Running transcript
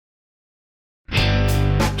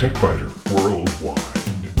TechBiter Worldwide.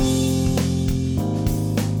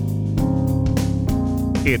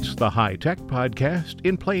 It's the High Tech Podcast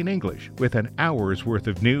in plain English with an hour's worth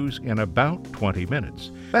of news in about 20 minutes.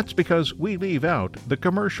 That's because we leave out the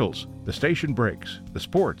commercials, the station breaks, the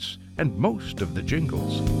sports, and most of the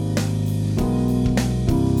jingles.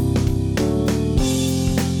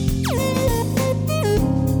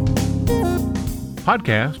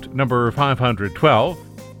 Podcast number 512.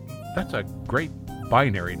 That's a great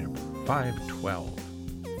binary number,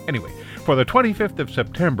 512. Anyway, for the 25th of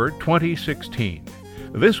September, 2016.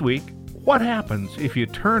 This week, what happens if you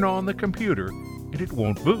turn on the computer and it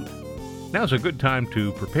won't boot? Now's a good time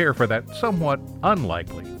to prepare for that somewhat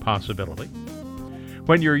unlikely possibility.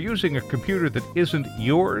 When you're using a computer that isn't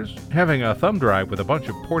yours, having a thumb drive with a bunch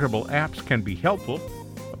of portable apps can be helpful.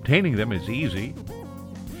 Obtaining them is easy.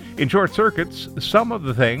 In short circuits, some of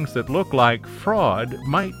the things that look like fraud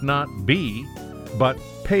might not be, but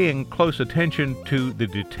paying close attention to the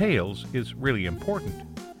details is really important.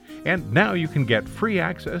 And now you can get free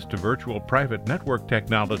access to virtual private network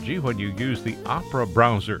technology when you use the Opera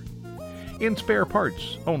browser. In spare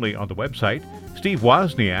parts, only on the website, Steve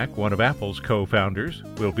Wozniak, one of Apple's co-founders,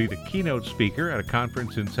 will be the keynote speaker at a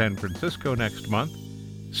conference in San Francisco next month.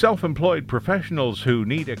 Self-employed professionals who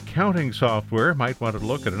need accounting software might want to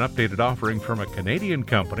look at an updated offering from a Canadian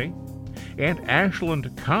company. And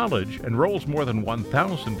Ashland College enrolls more than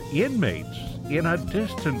 1,000 inmates in a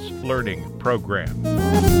distance learning program.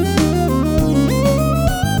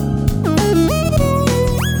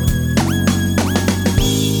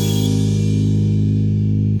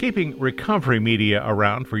 Keeping recovery media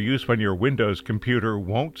around for use when your Windows computer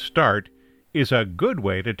won't start is a good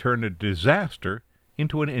way to turn a disaster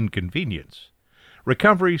into an inconvenience.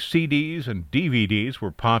 Recovery CDs and DVDs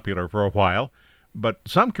were popular for a while, but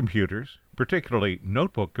some computers, particularly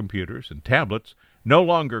notebook computers and tablets, no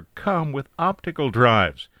longer come with optical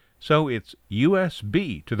drives, so it's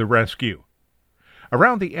USB to the rescue.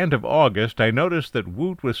 Around the end of August, I noticed that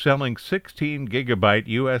Woot was selling 16-gigabyte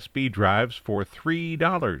USB drives for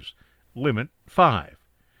 $3, limit 5.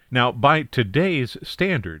 Now, by today's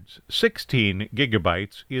standards, 16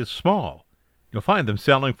 gigabytes is small. You'll find them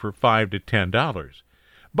selling for $5 to $10,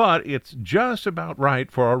 but it's just about right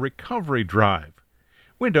for a recovery drive.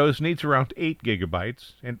 Windows needs around 8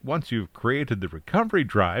 gigabytes, and once you've created the recovery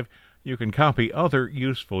drive, you can copy other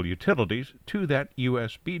useful utilities to that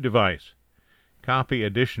USB device. Copy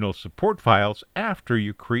additional support files after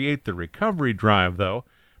you create the recovery drive, though,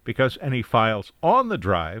 because any files on the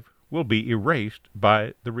drive will be erased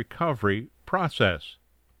by the recovery process.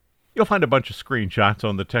 You'll find a bunch of screenshots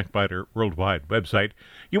on the TechBiter Worldwide website.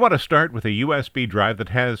 You want to start with a USB drive that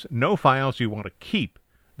has no files you want to keep.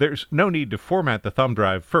 There's no need to format the thumb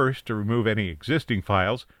drive first to remove any existing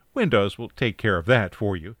files. Windows will take care of that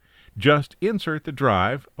for you. Just insert the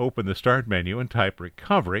drive, open the Start menu, and type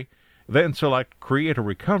Recovery, then select Create a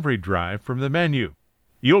Recovery Drive from the menu.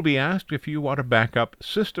 You'll be asked if you want to back up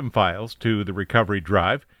system files to the recovery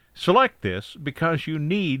drive. Select this because you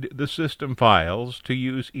need the system files to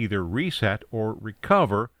use either reset or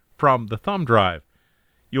recover from the thumb drive.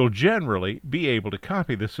 You'll generally be able to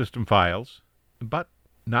copy the system files, but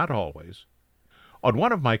not always. On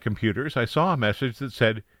one of my computers, I saw a message that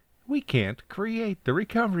said, "We can't create the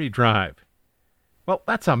recovery drive." Well,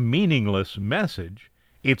 that's a meaningless message.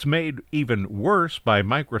 It's made even worse by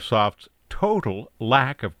Microsoft's total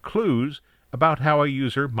lack of clues about how a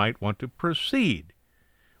user might want to proceed.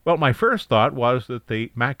 Well, my first thought was that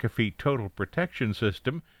the McAfee Total Protection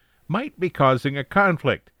System might be causing a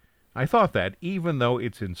conflict. I thought that, even though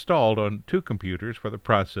it's installed on 2 computers where the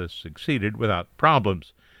process succeeded without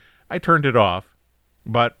problems. I turned it off,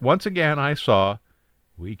 but once again I saw,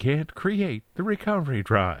 "We can't create the recovery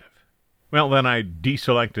drive." Well, then I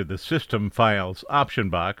deselected the System Files option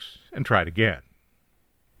box and tried again.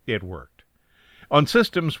 It worked. On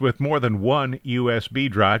systems with more than one USB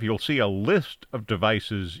drive, you'll see a list of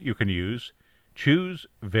devices you can use. Choose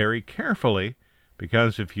very carefully,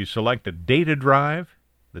 because if you select a data drive,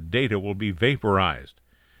 the data will be vaporized.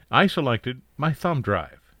 I selected my thumb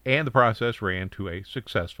drive, and the process ran to a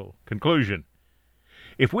successful conclusion.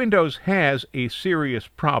 If Windows has a serious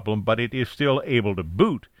problem, but it is still able to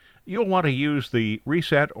boot, you'll want to use the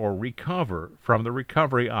Reset or Recover from the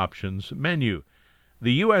Recovery Options menu.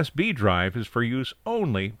 The USB drive is for use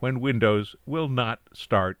only when Windows will not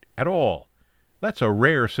start at all. That's a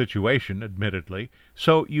rare situation, admittedly,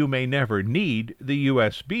 so you may never need the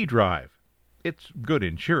USB drive. It's good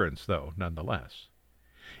insurance, though, nonetheless.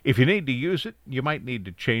 If you need to use it, you might need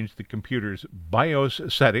to change the computer's BIOS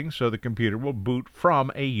settings so the computer will boot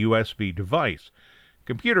from a USB device.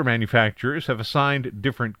 Computer manufacturers have assigned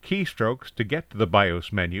different keystrokes to get to the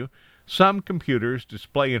BIOS menu. Some computers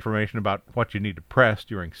display information about what you need to press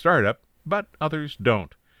during startup, but others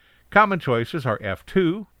don't. Common choices are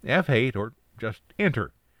F2, F8, or just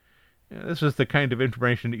Enter. This is the kind of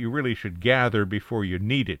information that you really should gather before you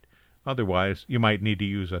need it. Otherwise, you might need to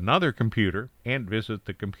use another computer and visit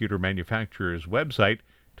the computer manufacturer's website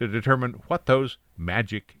to determine what those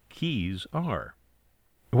magic keys are.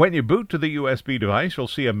 When you boot to the USB device, you'll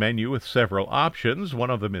see a menu with several options. One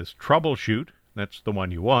of them is Troubleshoot. That's the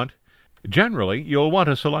one you want. Generally, you'll want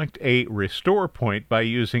to select a restore point by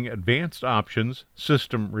using Advanced Options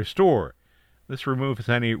System Restore. This removes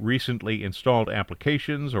any recently installed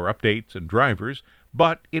applications or updates and drivers,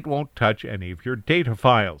 but it won't touch any of your data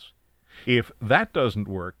files. If that doesn't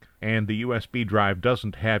work and the USB drive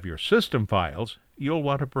doesn't have your system files, you'll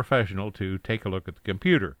want a professional to take a look at the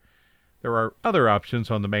computer. There are other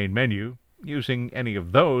options on the main menu. Using any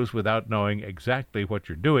of those without knowing exactly what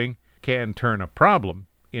you're doing can turn a problem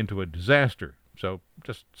into a disaster, so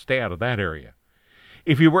just stay out of that area.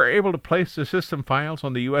 If you were able to place the system files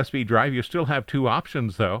on the USB drive, you still have two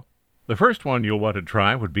options, though. The first one you'll want to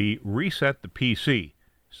try would be Reset the PC.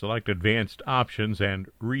 Select Advanced Options and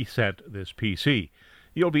Reset this PC.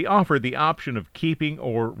 You'll be offered the option of keeping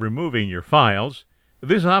or removing your files.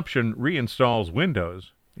 This option reinstalls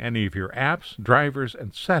Windows. Any of your apps, drivers,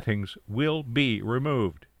 and settings will be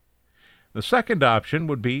removed. The second option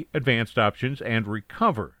would be Advanced Options and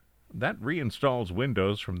Recover. That reinstalls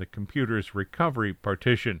Windows from the computer's recovery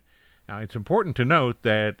partition. Now, it's important to note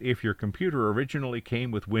that if your computer originally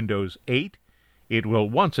came with Windows 8, it will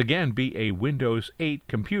once again be a Windows 8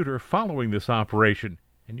 computer following this operation,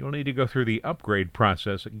 and you'll need to go through the upgrade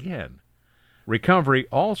process again. Recovery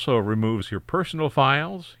also removes your personal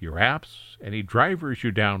files, your apps, any drivers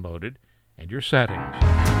you downloaded, and your settings.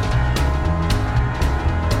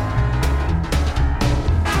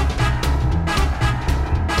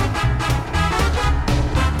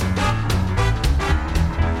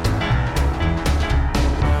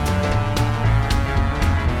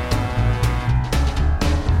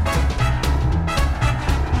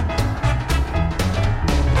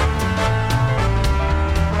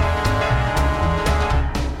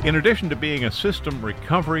 In addition to being a system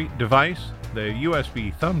recovery device, the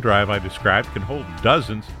USB thumb drive I described can hold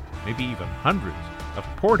dozens, maybe even hundreds, of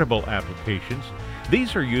portable applications.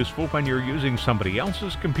 These are useful when you're using somebody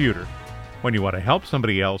else's computer, when you want to help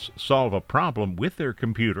somebody else solve a problem with their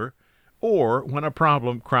computer, or when a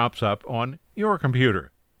problem crops up on your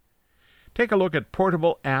computer. Take a look at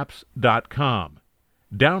portableapps.com.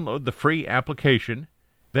 Download the free application.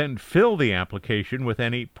 Then fill the application with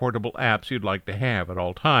any portable apps you'd like to have at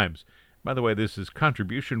all times. By the way, this is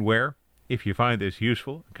contributionware. If you find this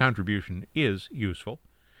useful, a contribution is useful.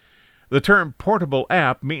 The term portable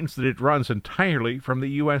app means that it runs entirely from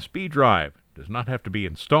the USB drive, does not have to be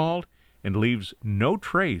installed, and leaves no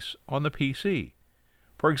trace on the PC.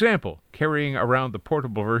 For example, carrying around the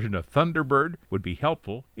portable version of Thunderbird would be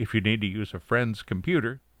helpful if you need to use a friend's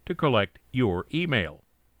computer to collect your email.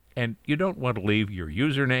 And you don't want to leave your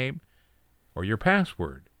username or your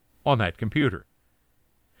password on that computer.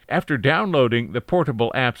 After downloading the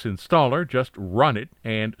Portable Apps installer, just run it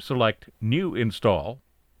and select New Install.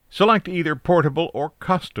 Select either Portable or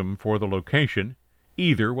Custom for the location.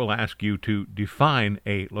 Either will ask you to define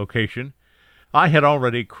a location. I had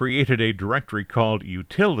already created a directory called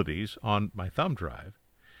Utilities on my thumb drive.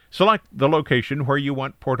 Select the location where you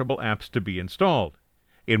want Portable Apps to be installed.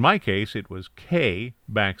 In my case, it was K/Utilities.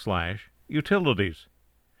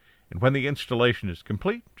 And when the installation is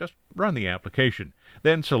complete, just run the application.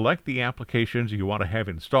 Then select the applications you want to have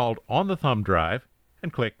installed on the thumb drive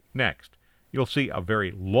and click Next. You'll see a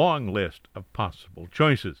very long list of possible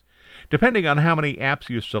choices. Depending on how many apps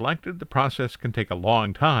you selected, the process can take a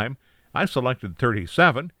long time. I selected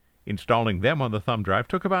 37. Installing them on the thumb drive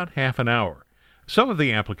took about half an hour. Some of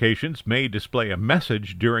the applications may display a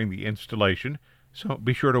message during the installation, so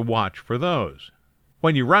be sure to watch for those.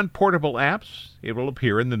 When you run Portable Apps, it will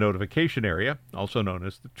appear in the notification area, also known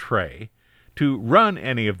as the tray. To run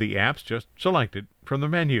any of the apps, just select it from the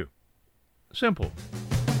menu. Simple.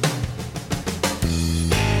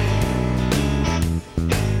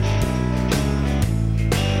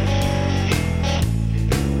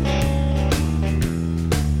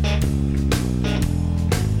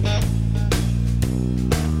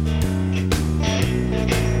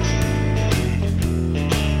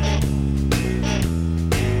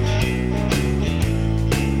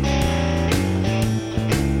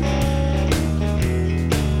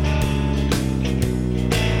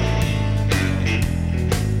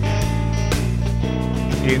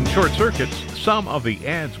 In short circuits, some of the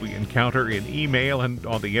ads we encounter in email and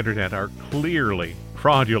on the internet are clearly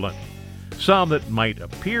fraudulent. Some that might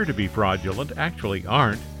appear to be fraudulent actually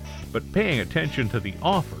aren't, but paying attention to the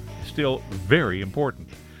offer is still very important.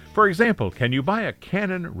 For example, can you buy a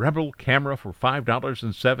Canon Rebel camera for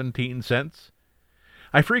 $5.17?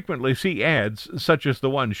 I frequently see ads such as the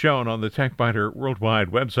one shown on the TechBiter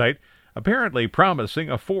Worldwide website, apparently promising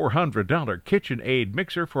a $400 KitchenAid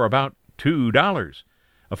mixer for about $2,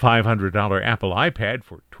 a $500 Apple iPad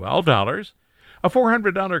for $12, a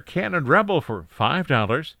 $400 Canon Rebel for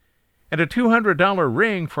 $5, and a $200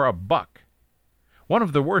 ring for $1. One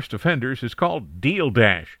of the worst offenders is called Deal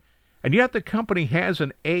Dash, and yet the company has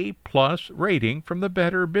an A+ rating from the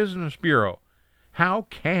Better Business Bureau. How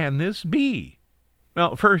can this be?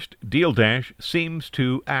 Well, first, Deal Dash seems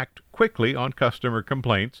to act quickly on customer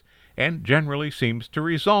complaints and generally seems to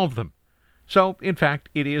resolve them. So, in fact,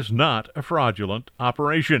 it is not a fraudulent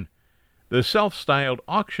operation. The self-styled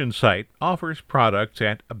auction site offers products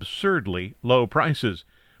at absurdly low prices,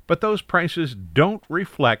 but those prices don't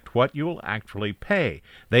reflect what you'll actually pay.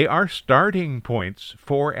 They are starting points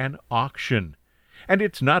for an auction. And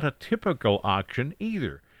it's not a typical auction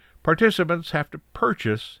either. Participants have to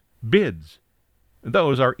purchase bids.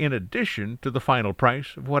 Those are in addition to the final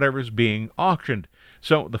price of whatever's being auctioned.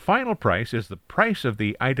 So the final price is the price of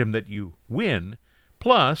the item that you win,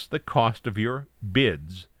 plus the cost of your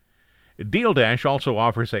bids. Deal Dash also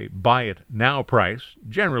offers a buy-it-now price,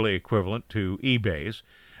 generally equivalent to eBay's.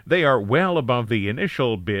 They are well above the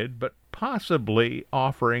initial bid, but possibly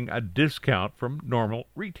offering a discount from normal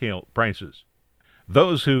retail prices.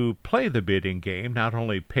 Those who play the bidding game not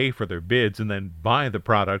only pay for their bids and then buy the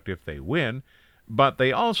product if they win, but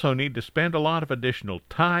they also need to spend a lot of additional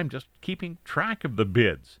time just keeping track of the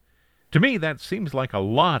bids. To me, that seems like a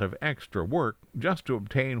lot of extra work just to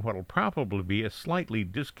obtain what will probably be a slightly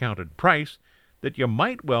discounted price that you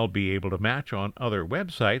might well be able to match on other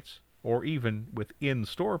websites or even with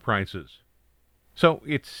in-store prices. So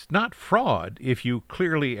it's not fraud if you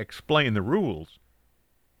clearly explain the rules,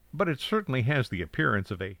 but it certainly has the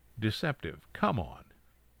appearance of a deceptive come on.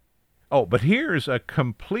 Oh, but here's a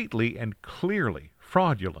completely and clearly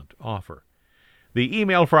fraudulent offer. The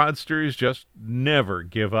email fraudsters just never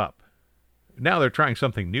give up. Now they're trying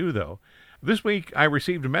something new, though. This week I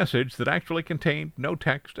received a message that actually contained no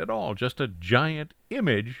text at all, just a giant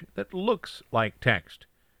image that looks like text.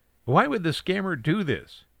 Why would the scammer do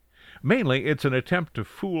this? Mainly, it's an attempt to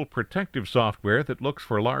fool protective software that looks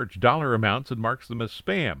for large dollar amounts and marks them as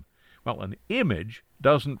spam. Well, an image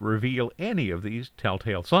doesn't reveal any of these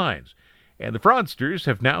telltale signs, and the fraudsters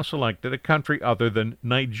have now selected a country other than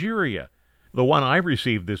Nigeria. The one I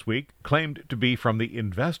received this week claimed to be from the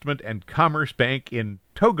Investment and Commerce Bank in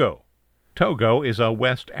Togo. Togo is a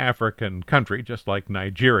West African country, just like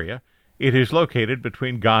Nigeria. It is located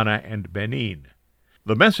between Ghana and Benin.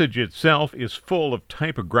 The message itself is full of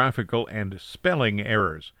typographical and spelling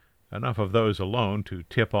errors, enough of those alone to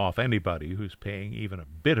tip off anybody who's paying even a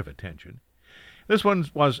bit of attention. This one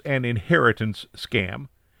was an inheritance scam.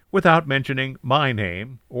 Without mentioning my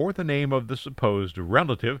name or the name of the supposed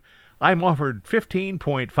relative, I'm offered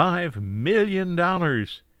 $15.5 million.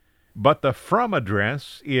 But the from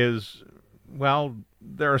address is, well,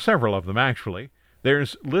 there are several of them actually.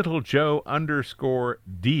 There's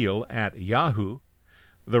littlejoe_deal at Yahoo.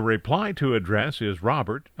 The reply to address is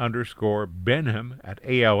Robert_Benham at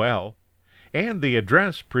AOL. And the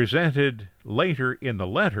address presented later in the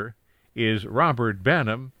letter is Robert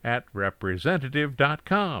Benham at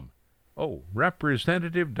representative.com. Oh,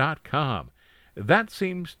 representative.com. That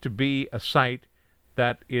seems to be a site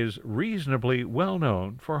that is reasonably well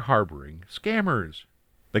known for harboring scammers.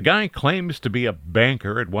 The guy claims to be a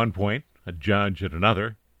banker at one point, a judge at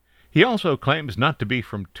another. He also claims not to be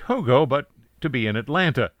from Togo, but to be in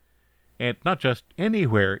Atlanta. And not just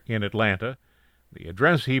anywhere in Atlanta. The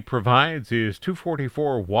address he provides is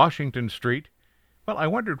 244 Washington Street. Well, I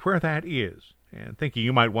wondered where that is, and thinking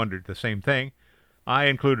you might wonder the same thing, I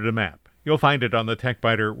included a map. You'll find it on the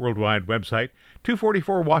TechBiter Worldwide website.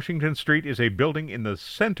 244 Washington Street is a building in the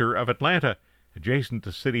center of Atlanta, adjacent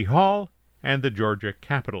to City Hall and the Georgia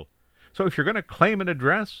Capitol. So if you're going to claim an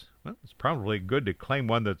address, well, it's probably good to claim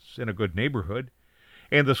one that's in a good neighborhood.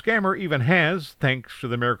 And the scammer even has, thanks to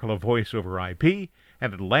the miracle of voice over IP,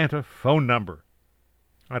 an Atlanta phone number.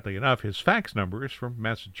 Oddly enough, his fax number is from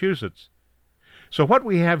Massachusetts. So what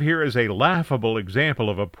we have here is a laughable example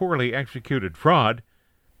of a poorly executed fraud,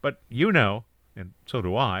 but you know, and so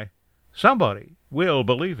do I, somebody will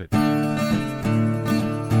believe it.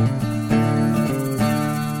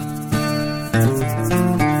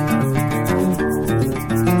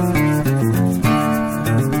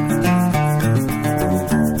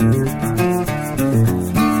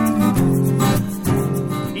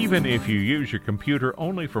 Even if you use your computer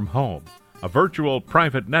only from home, a virtual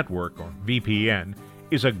private network, or VPN,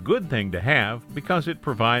 is a good thing to have because it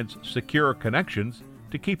provides secure connections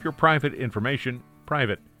to keep your private information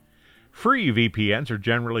private. Free VPNs are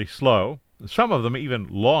generally slow. Some of them even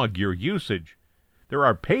log your usage. There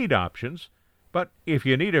are paid options, but if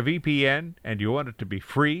you need a VPN and you want it to be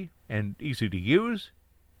free and easy to use,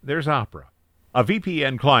 there's Opera. A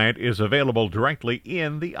VPN client is available directly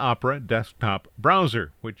in the Opera desktop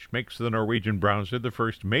browser, which makes the Norwegian browser the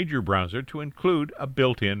first major browser to include a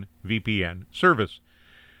built-in VPN service.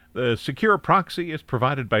 The secure proxy is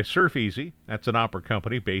provided by SurfEasy. That's an Opera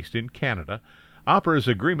company based in Canada. Opera's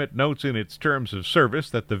agreement notes in its terms of service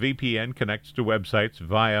that the VPN connects to websites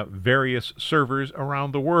via various servers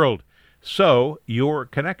around the world, so your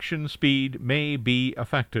connection speed may be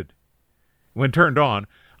affected. When turned on,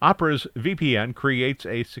 Opera's VPN creates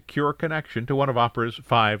a secure connection to one of Opera's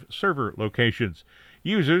 5 server locations.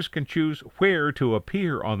 Users can choose where to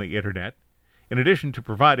appear on the Internet. In addition to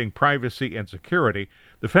providing privacy and security,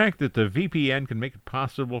 the fact that the VPN can make it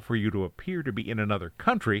possible for you to appear to be in another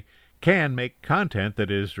country can make content that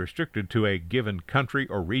is restricted to a given country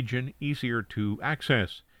or region easier to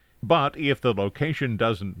access. But if the location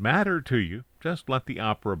doesn't matter to you, just let the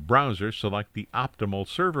Opera browser select the optimal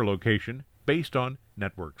server location based on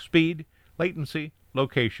network speed, latency,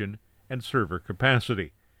 location, and server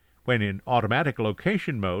capacity. When in automatic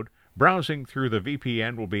location mode, browsing through the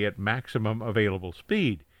VPN will be at maximum available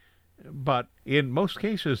speed. But in most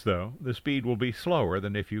cases, though, the speed will be slower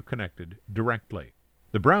than if you connected directly.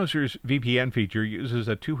 The browser's VPN feature uses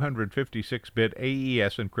a 256-bit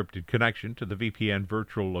AES encrypted connection to the VPN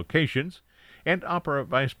virtual locations, and Opera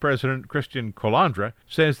Vice President Christian Colandra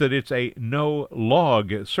says that it's a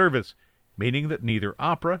no-log service, meaning that neither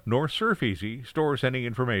Opera nor SurfEasy stores any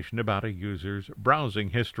information about a user's browsing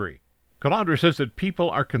history. Colandra says that people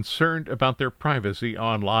are concerned about their privacy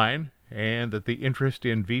online and that the interest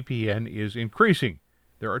in VPN is increasing.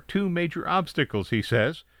 There are 2 major obstacles, he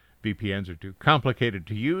says. VPNs are too complicated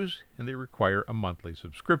to use, and they require a monthly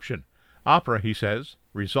subscription. Opera, he says,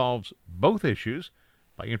 resolves both issues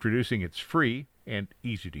by introducing its free and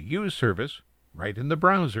easy-to-use service right in the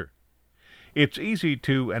browser. It's easy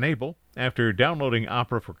to enable. After downloading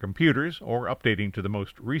Opera for computers or updating to the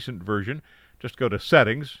most recent version, just go to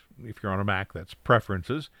Settings, if you're on a Mac, that's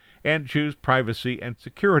Preferences, and choose Privacy and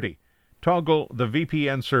Security. Toggle the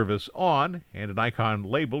VPN service on, and an icon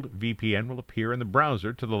labeled VPN will appear in the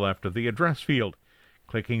browser to the left of the address field.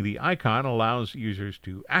 Clicking the icon allows users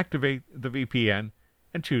to activate the VPN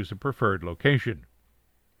and choose a preferred location.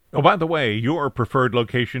 Oh, by the way, your preferred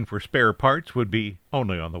location for spare parts would be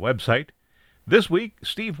only on the website. This week,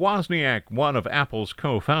 Steve Wozniak, one of Apple's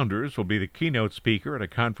co-founders, will be the keynote speaker at a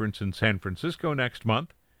conference in San Francisco next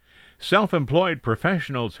month. Self-employed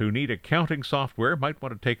professionals who need accounting software might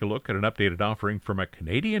want to take a look at an updated offering from a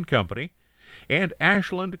Canadian company. And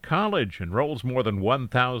Ashland College enrolls more than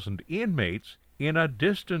 1,000 inmates in a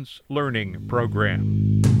distance learning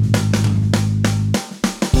program.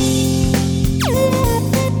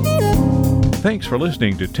 Thanks for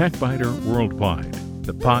listening to TechBiter Worldwide,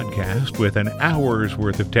 the podcast with an hour's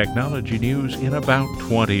worth of technology news in about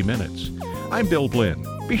 20 minutes. I'm Bill Blinn.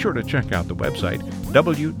 Be sure to check out the website,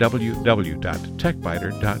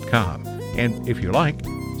 www.techbiter.com. And if you like,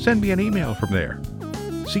 send me an email from there.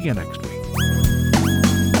 See you next week.